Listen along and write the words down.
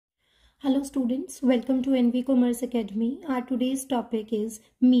Hello students, welcome to NV Commerce Academy. Our today's topic is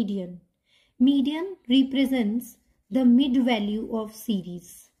median. Median represents the mid value of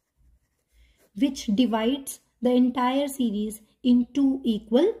series, which divides the entire series in two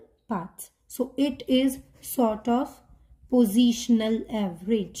equal parts. So it is sort of positional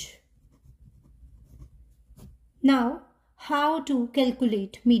average. Now, how to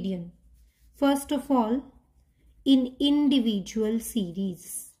calculate median? First of all, in individual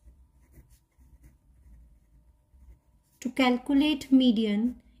series. To calculate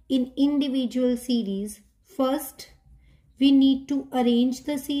median in individual series, first we need to arrange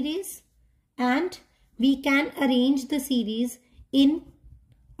the series, and we can arrange the series in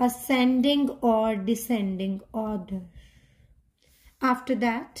ascending or descending order. After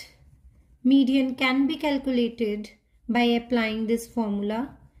that, median can be calculated by applying this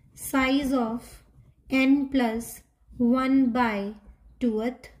formula: size of n plus 1 by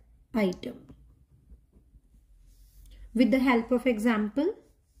 2th item. With the help of example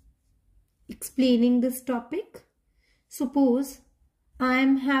explaining this topic, suppose I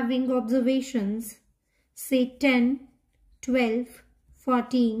am having observations, say 10, 12,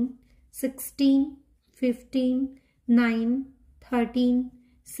 14, 16, 15, 9, 13,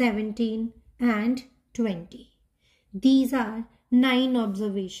 17 and 20. These are 9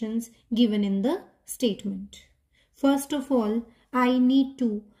 observations given in the statement. First of all, I need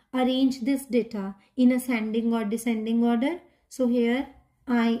to arrange this data in ascending or descending order. So here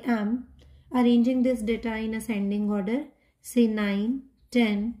I am arranging this data in ascending order, say 9,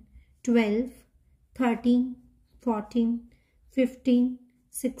 10, 12, 13, 14, 15,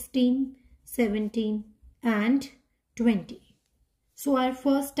 16, 17 and 20. So our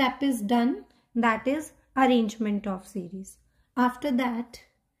first step is done, that is arrangement of series. After that,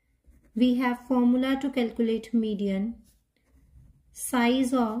 we have formula to calculate median: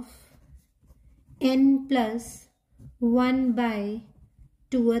 size of n plus 1 by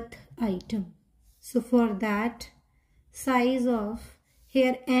 2th item. So for that, size of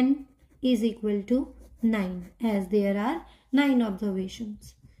here n is equal to 9, as there are 9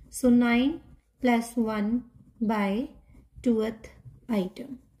 observations. So 9 plus 1 by 2th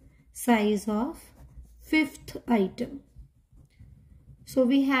item. Size of 5th item. So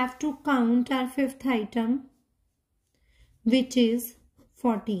we have to count our 5th item, which is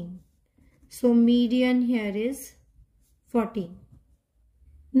 14. So median here is 14.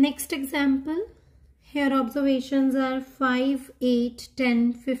 Next example, here observations are 5, 8,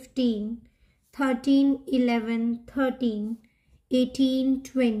 10, 15, 13, 11, 13, 18,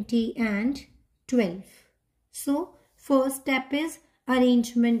 20 and 12. So first step is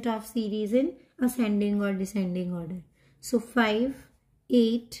arrangement of series in ascending or descending order. So 5,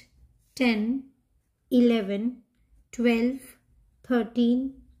 8, 10, 11, 12,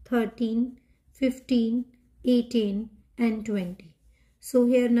 13, 13, 15, 18 and 20. So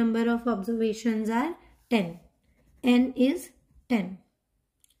here number of observations are 10. N is 10.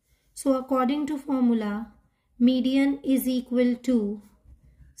 So according to formula, median is equal to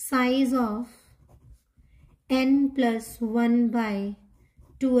size of n plus 1 by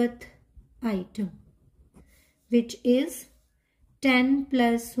 2th item, which is 10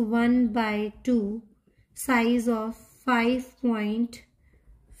 plus 1 by 2, size of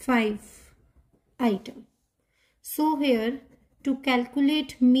 5.5 item. So here to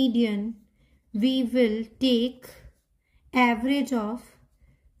calculate median, we will take average of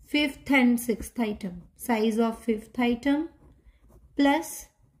 5th and 6th item, size of 5th item plus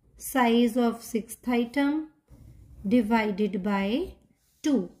size of 6th item divided by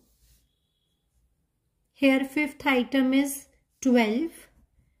 2. Here 5th item is 12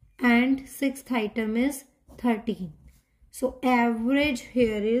 and 6th item is 13. So average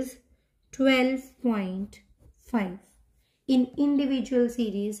here is 12.5. In individual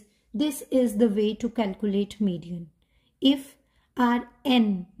series, this is the way to calculate median. If our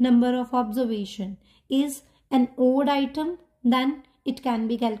n, number of observation, is an odd item, then it can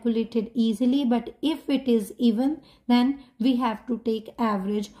be calculated easily, but if it is even, then we have to take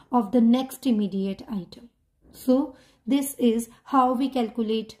average of the next immediate item. So this is how we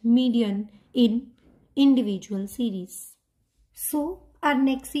calculate median in individual series. So our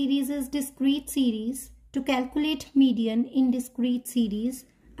next series is discrete series. To calculate median in discrete series,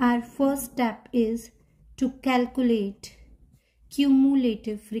 our first step is to calculate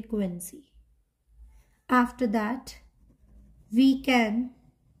cumulative frequency. After that, we can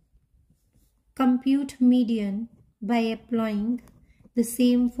compute median by applying the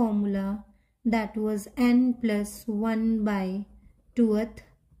same formula, that was n plus 1 by 2th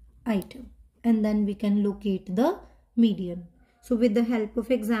item, and then we can locate the median. So with the help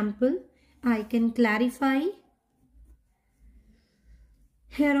of example, I can clarify.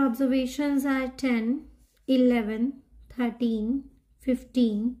 Here observations are 10, 11, 13,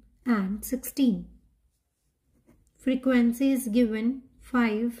 15 and 16. Frequency is given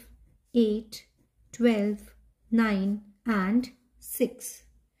 5, 8, 12, 9 and 6.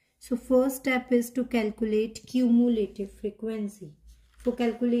 So first step is to calculate cumulative frequency. For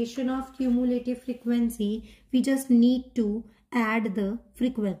calculation of cumulative frequency, we just need to add the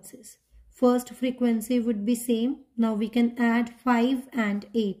frequencies. First frequency would be same. Now we can add 5 and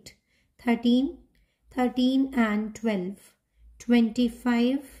 8, 13, 13 and 12,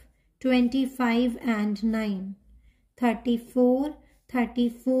 25, 25 and 9, 34,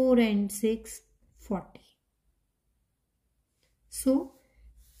 34 and 6, 40. So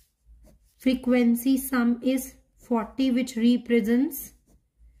frequency sum is 40, which represents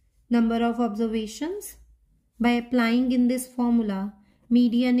number of observations. By applying in this formula,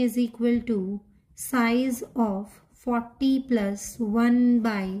 median is equal to size of 40 plus 1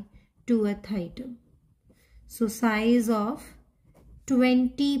 by 2th item. So size of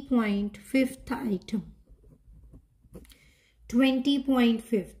 20.5th item.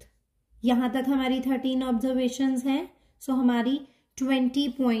 20.5th. यहाँ तक हमारी 13 observations हैं. सो हमारी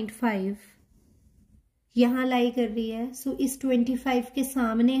 20.5 यहाँ लाई कर रही है. सो इस 25 के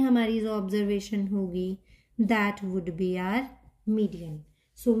सामने हमारी जो ऑब्जर्वेशन होगी, that would be our median.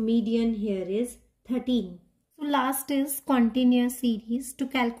 So median here is 13. So last is continuous series. To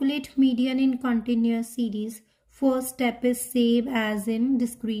calculate median in continuous series, first step is same as in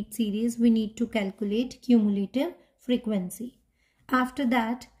discrete series. We need to calculate cumulative frequency. After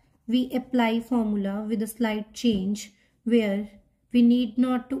that, we apply formula with a slight change where we need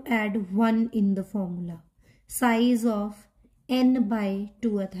not to add 1 in the formula. Size of n by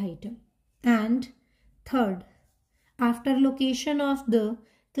 2th item. And third, after location of the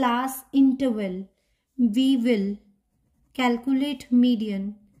class interval, we will calculate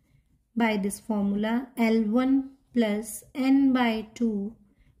median by this formula L1 plus n by 2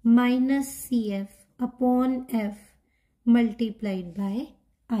 minus CF upon F multiplied by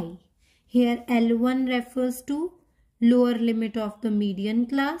I. Here L1 refers to lower limit of the median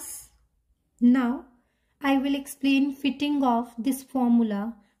class. Now I will explain fitting of this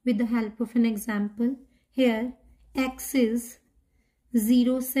formula with the help of an example. Here x is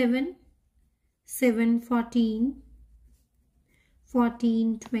 0, 7, 7, 14,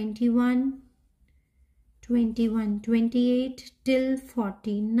 14, 21, 21, 28 till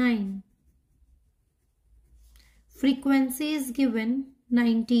 49. Frequency is given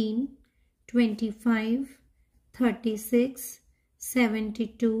 19, 25, 36,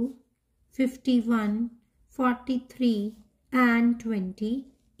 72, 51, 43 and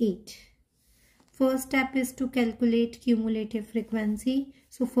 28. First step is to calculate cumulative frequency.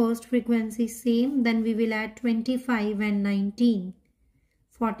 So first frequency same, then we will add 25 and 19,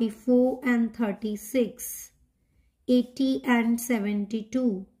 44 and 36, 80 and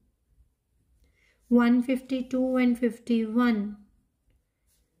 72, 152 and 51.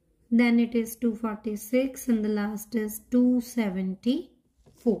 Then it is 246 and the last is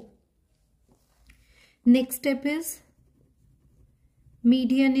 274. Next step is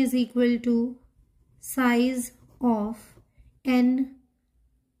median is equal to size of n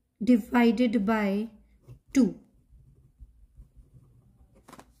divided by 2.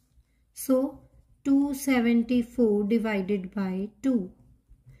 So 274 divided by 2,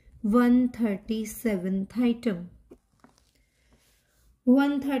 137th item.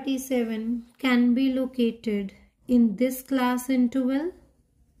 137 can be located in this class interval.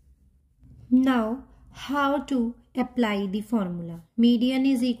 Now how to apply the formula? Median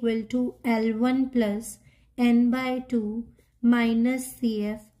is equal to L1 plus n by 2 minus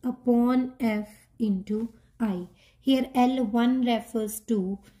CF upon F into I. Here L1 refers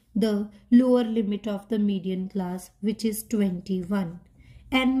to the lower limit of the median class, which is 21.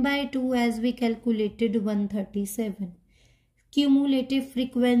 N by 2 as we calculated 137. Cumulative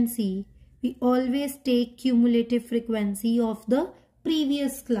frequency, we always take cumulative frequency of the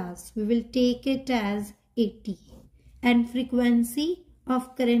previous class. We will take it as 80. And frequency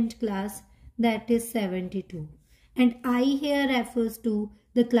of current class, that is 72. And I here refers to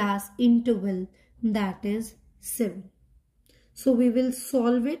the class interval, that is 7. So we will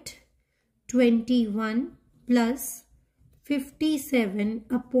solve it. 21 plus 57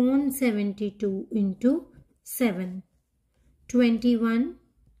 upon 72 into 7. 21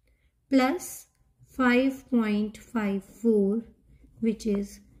 plus 5.54, which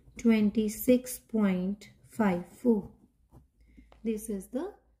is 26.54. This is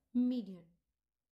the median.